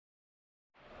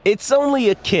It's only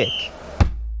a kick,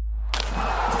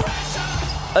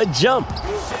 a jump,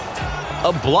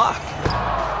 a block.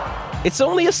 It's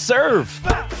only a serve.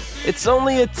 It's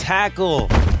only a tackle,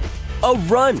 a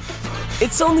run.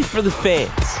 It's only for the fans.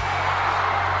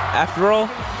 After all,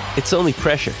 it's only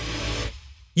pressure.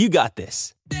 You got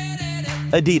this.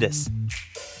 Adidas.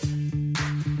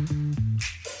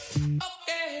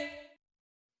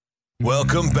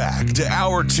 Welcome back to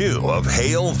Hour 2 of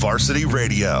Hail Varsity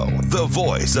Radio, the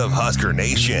voice of Husker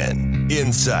Nation.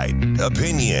 Insight,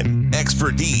 opinion,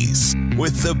 expertise,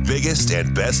 with the biggest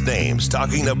and best names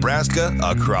talking Nebraska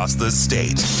across the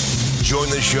state. Join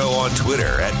the show on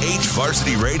Twitter at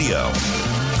HVarsityRadio.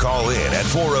 Call in at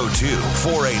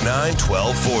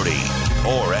 402-489-1240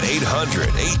 or at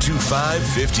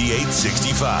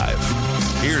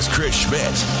 800-825-5865. Here's Chris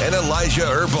Schmidt and Elijah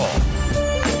Herbal.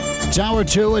 It's Hour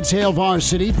 2. It's Hail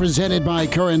Varsity, presented by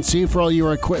Currency. For all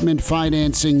your equipment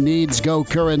financing needs, go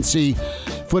Currency.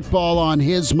 Football on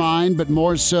his mind, but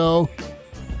more so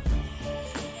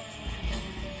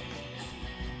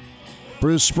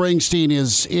Bruce Springsteen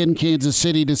is in Kansas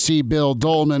City to see Bill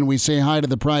Dolman. We say hi to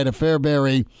the pride of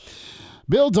Fairbury,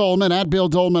 Bill Dolman, at Bill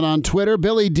Dolman on Twitter.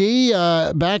 Billy D,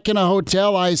 back in a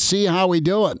hotel, I see. How we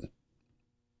doing?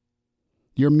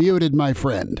 You're muted, my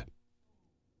friend.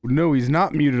 No, he's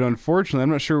not muted, unfortunately. I'm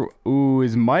not sure. Ooh,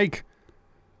 his mic.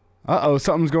 Uh-oh,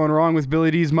 something's going wrong with Billy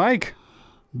D's mic.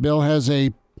 Bill has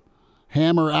a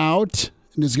hammer out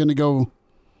and is going to go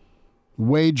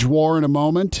wage war in a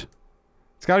moment.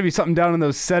 It's got to be something down in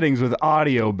those settings with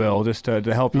audio, Bill, just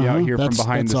to help you out here from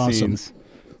behind the scenes.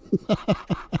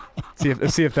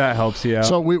 See if that helps you out.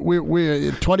 So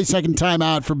we're 20-second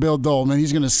timeout for Bill Dolman.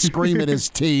 He's going to scream at his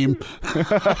team. He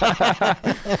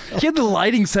had the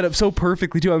lighting set up so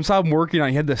perfectly too. I saw him working on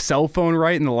it. He had the cell phone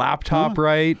right and the laptop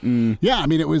right. And yeah, I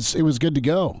mean it was good to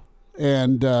go.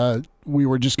 And we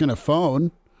were just going to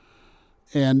phone.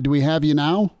 And do we have you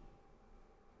now?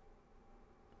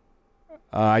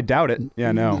 I doubt it.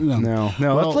 Yeah, no.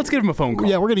 Well, let's give him a phone call.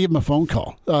 Yeah, we're going to give him a phone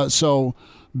call. So,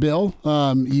 Bill,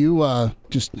 you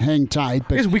just hang tight.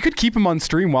 But we could keep him on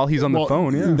stream while he's on the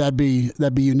phone. Yeah, that'd be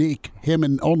unique. Him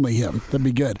and only him. That'd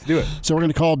be good. Let's do it. So we're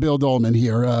going to call Bill Dolman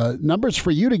here. Numbers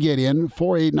for you to get in: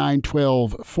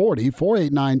 489-1240,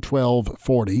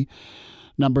 489-1240.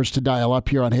 Numbers to dial up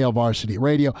here on Hail Varsity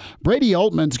Radio. Brady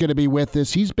Oltman's going to be with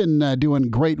us. He's been doing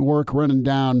great work running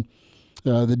down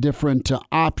the different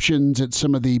options at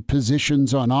some of the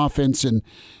positions on offense and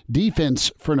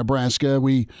defense for Nebraska.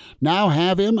 We now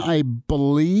have him, I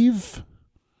believe,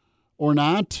 or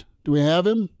not. Do we have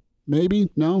him? Maybe?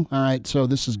 No? All right, so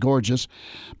this is gorgeous.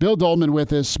 Bill Dolman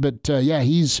with us, but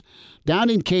he's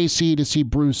down in KC to see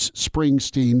Bruce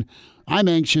Springsteen. I'm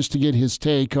anxious to get his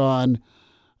take on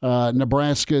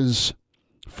Nebraska's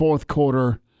fourth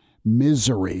quarter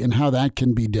misery and how that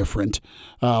can be different.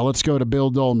 Let's go to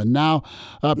Bill Dolman. Now,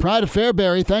 Pride of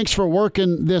Fairbury, thanks for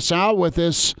working this out with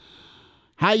us.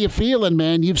 How you feeling,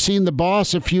 man? You've seen the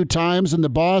boss a few times, and the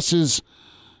boss has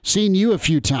seen you a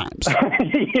few times.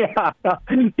 Yeah.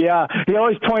 He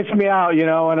always points me out,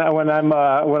 when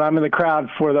I'm in the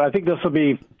crowd for I think this will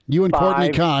be you and 5.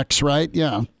 Courtney Cox, right?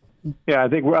 Yeah. Yeah, I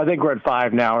think we're at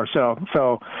 5 now or so.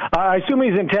 So I assume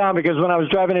he's in town because when I was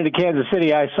driving into Kansas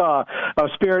City, I saw a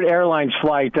Spirit Airlines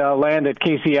flight land at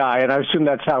KCI, and I assume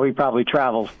that's how he probably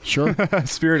travels. Sure,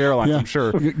 Spirit Airlines, yeah. I'm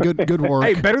sure. Good work.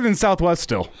 Hey, better than Southwest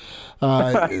still.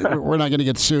 We're not going to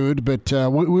get sued, but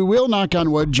we will, knock on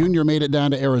wood. Junior made it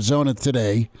down to Arizona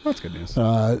today. That's good news.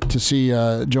 To see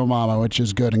Joe Mama, which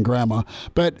is good, and Grandma.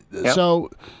 But yep.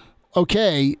 So.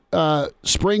 Okay,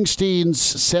 Springsteen's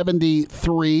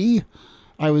 73.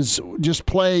 I was just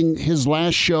playing his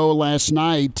last show last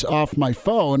night off my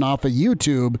phone, off of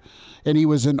YouTube, and he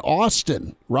was in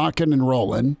Austin, rocking and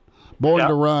rolling, Born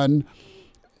to Run.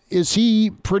 Is he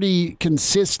pretty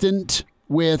consistent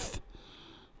with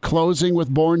closing with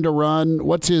Born to Run?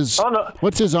 What's his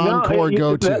encore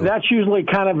go-to? That's usually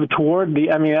kind of toward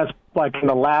that's like in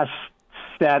the last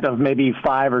set of maybe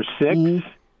 5 or 6. Mm-hmm.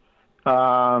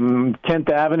 10th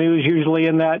Avenue is usually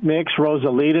in that mix.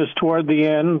 Rosalita's toward the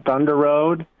end. Thunder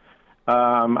Road.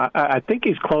 I think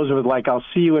he's closing with I'll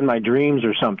See You in My Dreams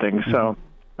or something. So,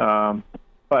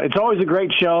 but it's always a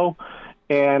great show.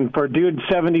 And for dude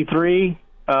 73,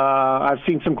 I've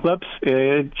seen some clips.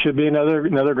 It should be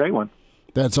another great one.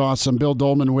 That's awesome. Bill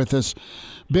Dolman with us.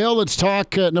 Bill, let's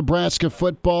talk Nebraska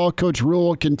football. Coach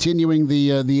Rule continuing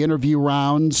the interview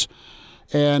rounds.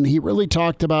 And he really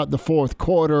talked about the fourth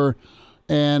quarter,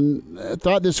 and I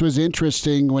thought this was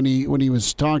interesting when he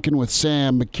was talking with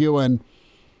Sam McEwen.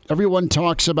 Everyone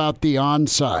talks about the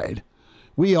onside,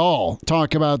 we all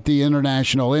talk about the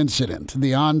international incident,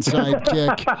 the onside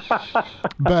kick.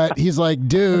 But he's like,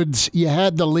 dudes, you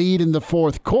had the lead in the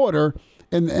fourth quarter.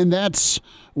 And that's,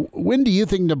 when do you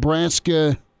think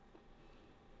Nebraska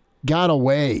got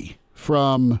away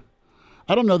from,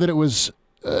 I don't know that it was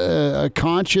a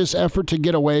conscious effort to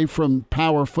get away from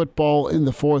power football in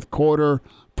the fourth quarter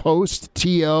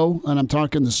post-TO, and I'm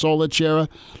talking the Solich era,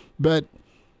 but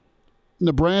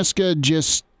Nebraska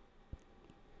just,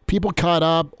 people caught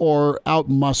up or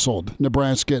out-muscled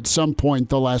Nebraska at some point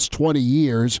the last 20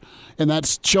 years, and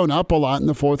that's shown up a lot in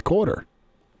the fourth quarter.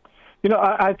 You know,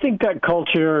 I think that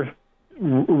culture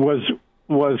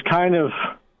was kind of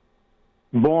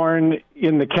born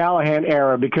in the Callahan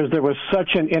era because there was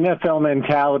such an NFL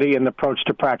mentality and approach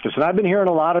to practice. And I've been hearing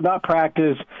a lot about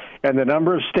practice and the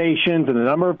number of stations and the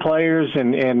number of players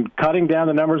and cutting down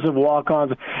the numbers of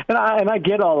walk-ons. And I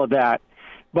get all of that.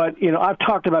 But, you know, I've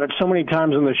talked about it so many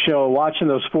times on the show, watching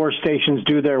those four stations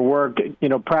do their work, you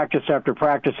know, practice after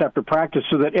practice after practice,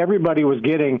 so that everybody was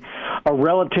getting a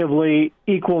relatively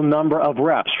equal number of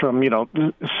reps from, you know,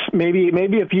 maybe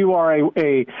if you are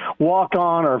a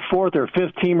walk-on or fourth or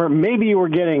fifth teamer, maybe you were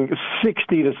getting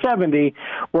 60 to 70,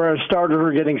 whereas starters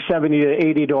were getting 70 to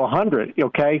 80 to 100,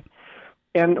 okay?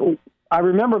 And I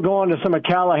remember going to some of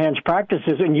Callahan's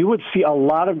practices, and you would see a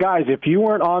lot of guys, if you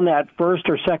weren't on that first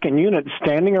or second unit,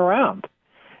 standing around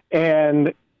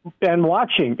and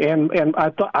watching. And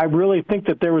I really think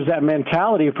that there was that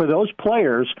mentality for those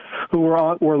players who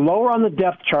were lower on the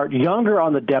depth chart, younger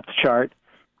on the depth chart.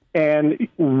 And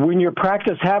when your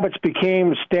practice habits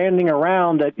became standing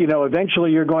around, that, you know,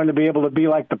 eventually you're going to be able to be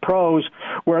like the pros,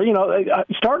 where, you know,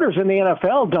 starters in the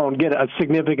NFL don't get a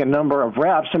significant number of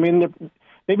reps. I mean,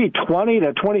 maybe 20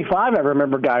 to 25, I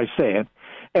remember guys saying.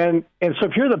 And so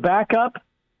if you're the backup,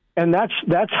 and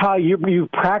that's how you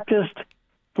practiced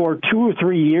for 2 or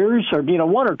 3 years, or, you know,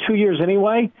 1 or 2 years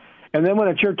anyway, and then when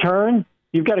it's your turn,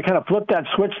 you've got to kind of flip that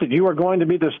switch that you are going to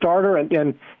be the starter, and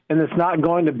it's not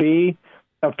going to be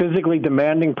a physically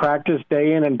demanding practice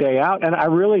day in and day out. And I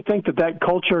really think that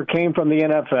culture came from the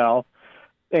NFL.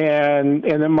 And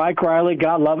then Mike Riley,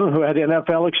 God love him, who had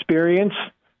NFL experience,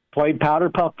 played powder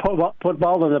puff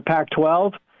football in the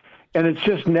Pac-12, and it's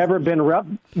just never been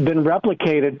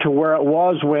replicated to where it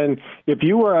was when, if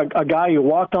you were a guy who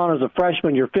walked on as a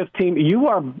freshman, you're 15,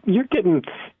 you're getting,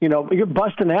 you know, you're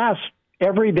busting ass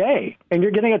every day, and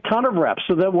you're getting a ton of reps,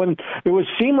 so that when it was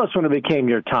seamless when it became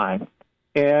your time.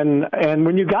 And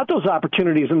when you got those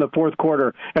opportunities in the fourth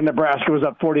quarter and Nebraska was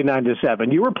up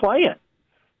 49-7, you were playing.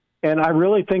 And I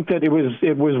really think that it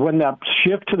was when that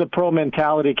shift to the pro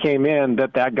mentality came in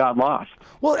that got lost.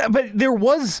 Well, but there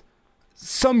was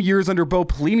some years under Bo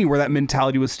Pelini where that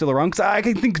mentality was still around. Because I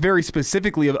can think very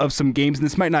specifically of some games, and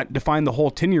this might not define the whole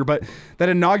tenure, but that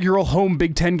inaugural home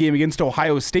Big Ten game against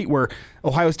Ohio State, where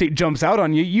Ohio State jumps out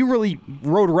on you, you really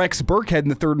rode Rex Burkhead in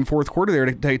the third and fourth quarter there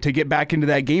to get back into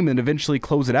that game and eventually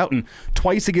close it out. And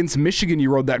twice against Michigan, you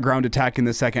rode that ground attack in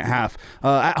the second half.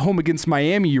 At home against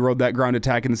Miami, you rode that ground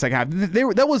attack in the second half.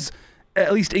 That was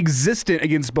at least existent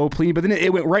against Bo Pelini, but then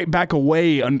it went right back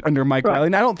away under Mike Riley.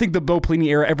 And I don't think the Bo Pelini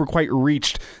era ever quite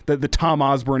reached the Tom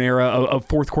Osborne era of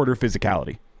fourth quarter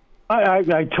physicality.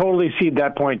 I totally see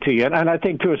that point to you. And I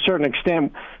think to a certain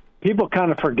extent, people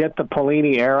kind of forget the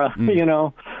Pelini era, you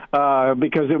know,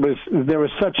 because there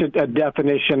was such a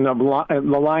definition of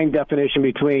the line definition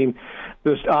between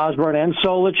this Osborne and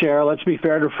Solich era. Let's be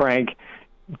fair to Frank.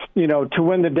 You know, to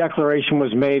when the declaration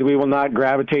was made, we will not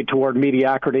gravitate toward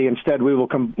mediocrity. Instead, we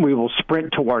will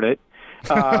sprint toward it.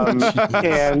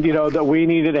 And, you know, that we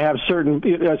needed to have a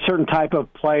certain type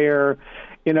of player,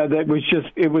 you know, that was just,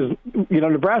 it was, you know,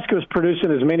 Nebraska was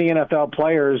producing as many NFL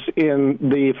players in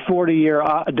the 40-year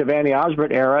Devaney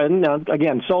Osborne era. And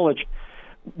again, Solich,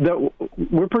 that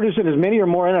we're producing as many or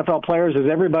more NFL players as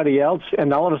everybody else,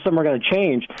 and all of a sudden we're going to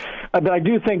change. But I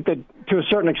do think that, to a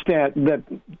certain extent, that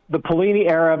the Pelini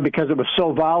era, because it was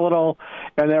so volatile,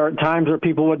 and there were times where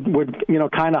people would you know,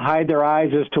 kind of hide their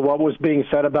eyes as to what was being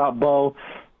said about Bo,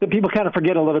 that people kind of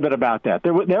forget a little bit about that.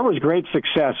 There was great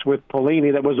success with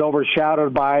Pelini that was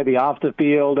overshadowed by the off the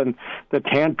field and the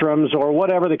tantrums or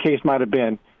whatever the case might have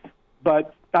been.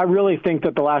 But I really think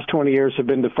that the last 20 years have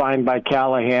been defined by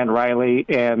Callahan, Riley,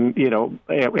 and, you know,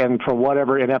 and for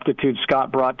whatever ineptitude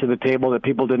Scott brought to the table, that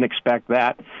people didn't expect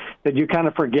that you kind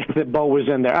of forget that Bo was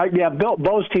in there.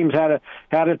 Bo's teams had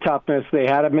a toughness, they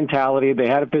had a mentality, they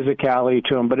had a physicality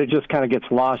to them, but it just kind of gets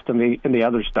lost in the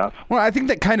other stuff. Well, I think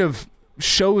that kind of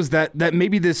shows that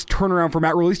maybe this turnaround for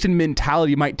Matt Rhule, at least in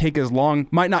mentality, might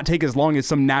not take as long as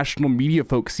some national media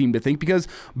folks seem to think, because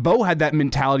Bo had that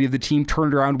mentality of the team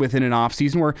turned around within an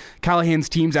offseason, where Callahan's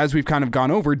teams, as we've kind of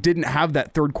gone over, didn't have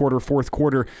that third quarter, fourth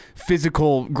quarter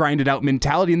physical grinded out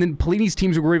mentality. And then Pelini's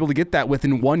teams were able to get that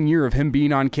within 1 year of him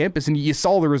being on campus, and you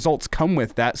saw the results come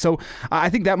with that. So I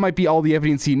think that might be all the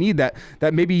evidence you need that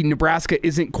maybe Nebraska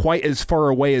isn't quite as far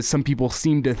away as some people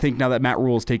seem to think now that Matt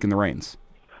Rhule has taken the reins.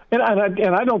 And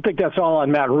I don't think that's all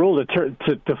on Matt Rhule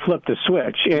to flip the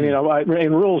switch. And,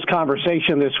 in Rhule's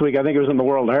conversation this week, I think it was in the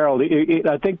World Herald,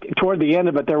 I think toward the end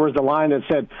of it, there was the line that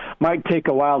said, might take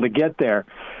a while to get there.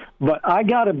 But I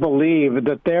got to believe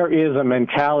that there is a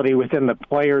mentality within the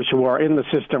players who are in the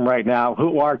system right now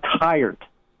who are tired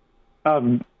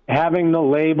of having the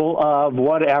label of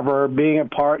whatever, being a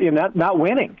part, not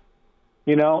winning.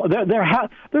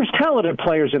 There's talented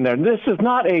players in there. This is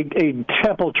not a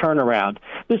Temple turnaround.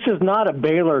 This is not a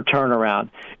Baylor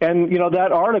turnaround. And,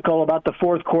 that article about the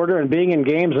fourth quarter and being in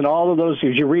games and all of those,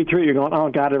 as you read through it, you're going, oh,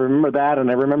 God, I remember that,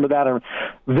 and I remember that.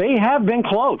 They have been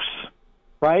close,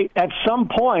 right? At some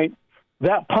point,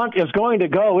 that punt is going to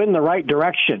go in the right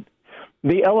direction.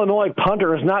 The Illinois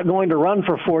punter is not going to run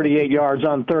for 48 yards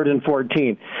on 3rd and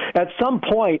 14. At some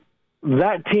point,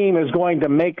 that team is going to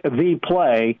make the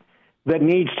play that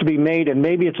needs to be made, and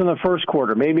maybe it's in the first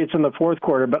quarter, maybe it's in the fourth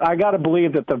quarter, but I got to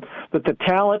believe that the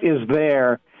talent is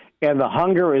there and the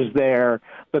hunger is there,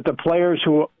 that the players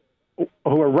who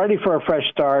are ready for a fresh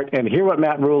start and hear what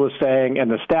Matt Rhule is saying, and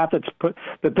the staff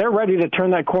that they're ready to turn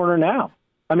that corner now.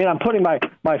 I mean, I'm putting my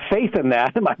faith in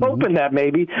that and my hope in that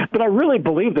maybe, but I really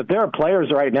believe that there are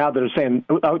players right now that are saying,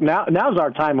 oh, now's our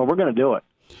time and we're going to do it.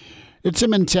 It's a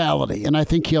mentality, and I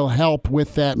think he'll help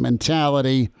with that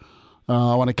mentality.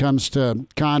 When it comes to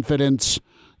confidence,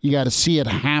 you got to see it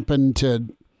happen to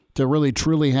really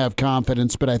truly have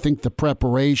confidence. But I think the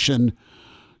preparation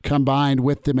combined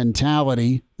with the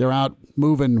mentality, they're out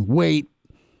moving weight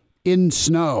in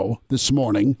snow this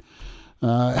morning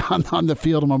on the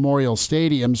field of Memorial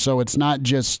Stadium. So it's not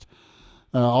just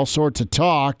all sorts of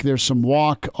talk. There's some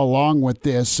walk along with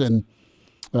this, and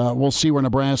we'll see where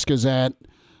Nebraska's at.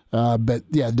 But,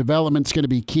 yeah, development's going to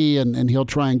be key, and he'll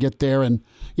try and get there. And,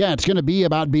 yeah, it's going to be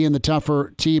about being the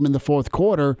tougher team in the fourth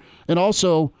quarter. And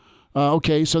also, so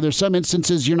there's some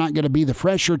instances you're not going to be the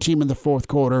fresher team in the fourth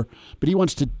quarter, but he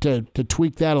wants to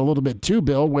tweak that a little bit too,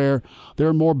 Bill, where there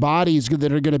are more bodies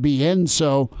that are going to be in.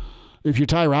 So if you're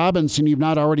Ty Robinson, you've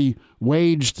not already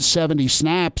waged 70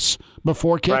 snaps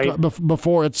before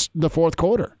before it's the fourth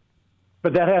quarter.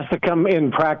 But that has to come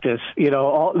in practice.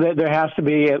 There has to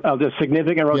be a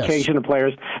significant rotation of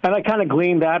players. And I kind of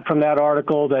gleaned that from that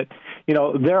article that,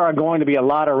 there are going to be a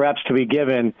lot of reps to be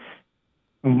given,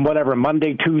 whatever,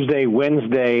 Monday, Tuesday,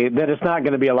 Wednesday, that it's not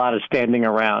going to be a lot of standing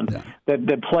around,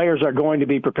 that players are going to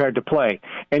be prepared to play.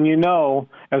 And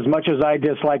as much as I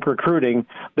dislike recruiting,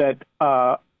 that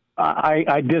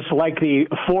I dislike the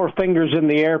 4 fingers in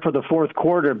the air for the fourth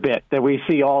quarter bit that we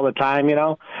see all the time.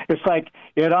 It's like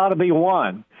it ought to be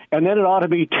 1, and then it ought to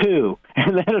be 2,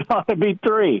 and then it ought to be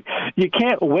 3. You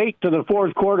can't wait to the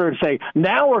fourth quarter and say,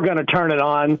 now we're going to turn it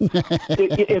on.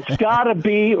 It's got to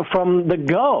be from the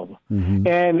go. Mm-hmm.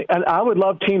 And I would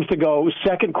love teams to go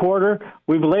second quarter.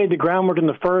 We've laid the groundwork in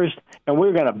the first, and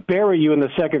we're going to bury you in the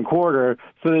second quarter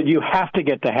so that you have to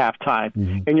get to halftime.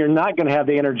 Mm-hmm. And you're not going to have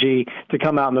the energy to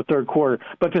come out in the third quarter.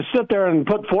 But to sit there and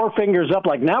put 4 fingers up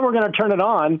like, now we're going to turn it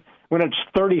on when it's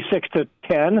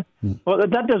 36-10, well,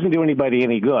 that doesn't do anybody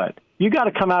any good. You got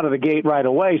to come out of the gate right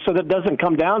away so that doesn't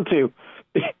come down to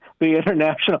the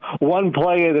international one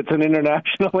play that's an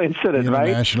international incident, right?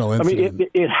 International incident. I mean,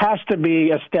 it has to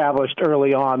be established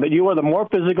early on that you are the more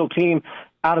physical team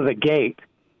out of the gate,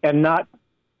 and not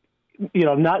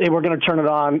we're going to turn it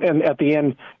on and at the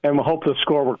end and we'll hope the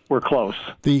score we're close.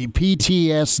 The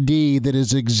PTSD that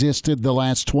has existed the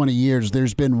last 20 years,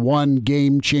 there's been one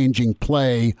game-changing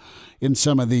play in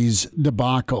some of these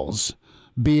debacles,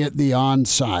 be it the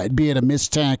onside, be it a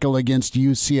missed tackle against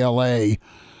UCLA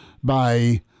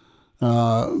by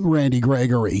Randy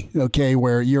Gregory, okay,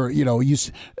 where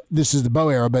this is the Bo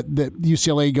era, but the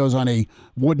UCLA goes on a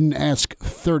Wooden-esque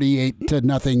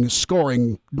 38-0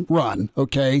 scoring run,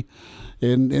 okay,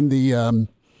 in the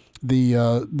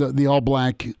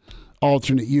all-black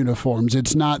alternate uniforms.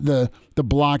 It's not the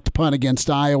blocked punt against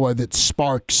Iowa that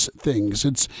sparks things.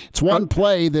 It's one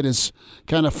play that has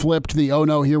kind of flipped the, oh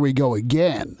no, here we go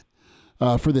again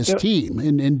for this team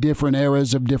in different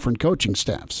eras of different coaching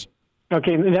staffs.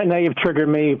 Okay, now you've triggered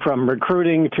me from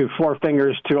recruiting to 4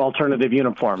 fingers to alternative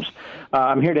uniforms.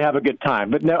 I'm here to have a good time,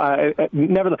 but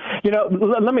never.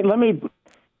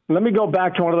 Let Let me go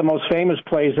back to one of the most famous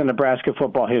plays in Nebraska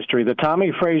football history, the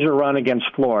Tommy Frazier run against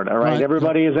Florida. Right?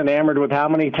 Everybody is enamored with how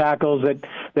many tackles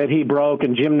that he broke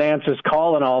and Jim Nance's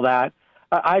call and all that.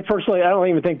 I personally, I don't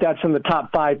even think that's in the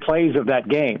top 5 plays of that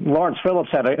game. Lawrence Phillips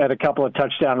had a couple of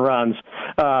touchdown runs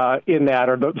in that,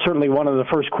 or certainly one in the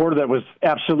first quarter that was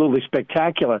absolutely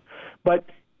spectacular. But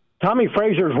Tommy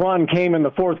Frazier's run came in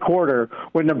the fourth quarter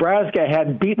when Nebraska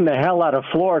had beaten the hell out of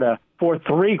Florida for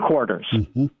 3 quarters.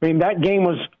 Mm-hmm. I mean, that game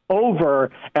was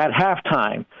over at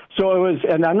halftime. So it was,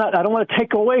 and I don't want to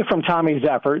take away from Tommy's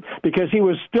effort because he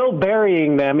was still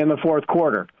burying them in the fourth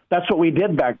quarter. That's what we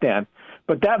did back then.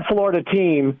 But that Florida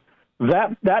team,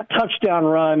 that touchdown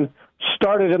run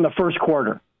started in the first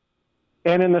quarter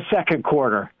and in the second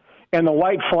quarter. And the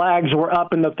white flags were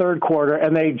up in the third quarter,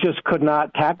 and they just could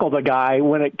not tackle the guy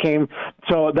when it came.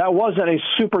 So that wasn't a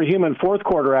superhuman fourth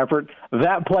quarter effort.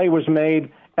 That play was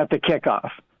made at the kickoff,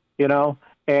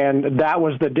 and that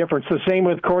was the difference. The same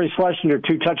with Corey Schlesinger,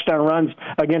 2 touchdown runs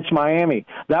against Miami.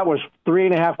 That was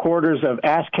 3.5 quarters of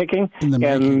ass kicking, and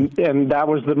that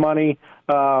was the money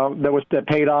that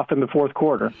paid off in the fourth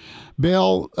quarter.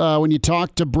 Bill, when you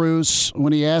talk to Bruce,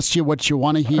 when he asks you what you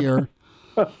want to hear,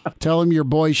 tell him your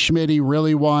boy Schmitty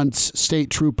really wants State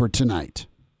Trooper tonight.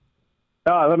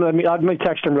 Let me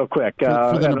text him real quick.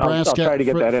 For the Nebraska, I'll try to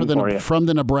get that in for you. From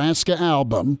the Nebraska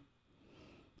album,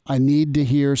 I need to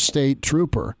hear State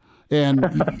Trooper.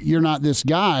 And you're not this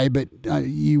guy, but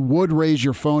you would raise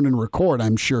your phone and record,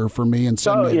 I'm sure, for me and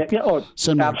send me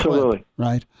absolutely. a clip,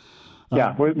 right?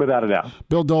 Yeah, without a doubt.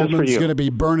 Bill Dolman's going to be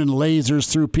burning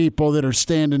lasers through people that are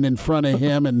standing in front of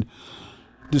him and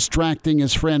distracting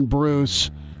his friend Bruce,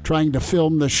 trying to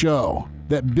film the show.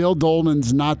 That Bill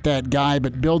Dolman's not that guy,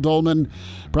 but Bill Dolman,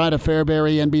 Pride of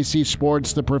Fairbury, NBC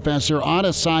Sports, the professor, on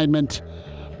assignment.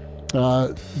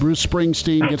 Bruce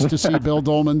Springsteen gets to see Bill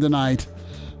Dolman tonight.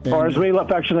 Or as we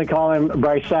affectionately call him,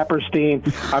 Bryce Saperstein.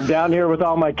 I'm down here with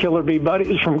all my Killer Bee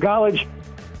buddies from college,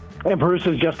 and Bruce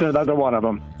is just another one of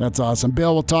them. That's awesome.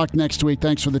 Bill, we'll talk next week.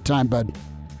 Thanks for the time, bud.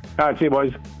 All right, see you,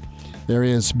 boys. There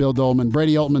is Bill Dolman.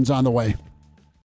 Brady Oltman's on the way.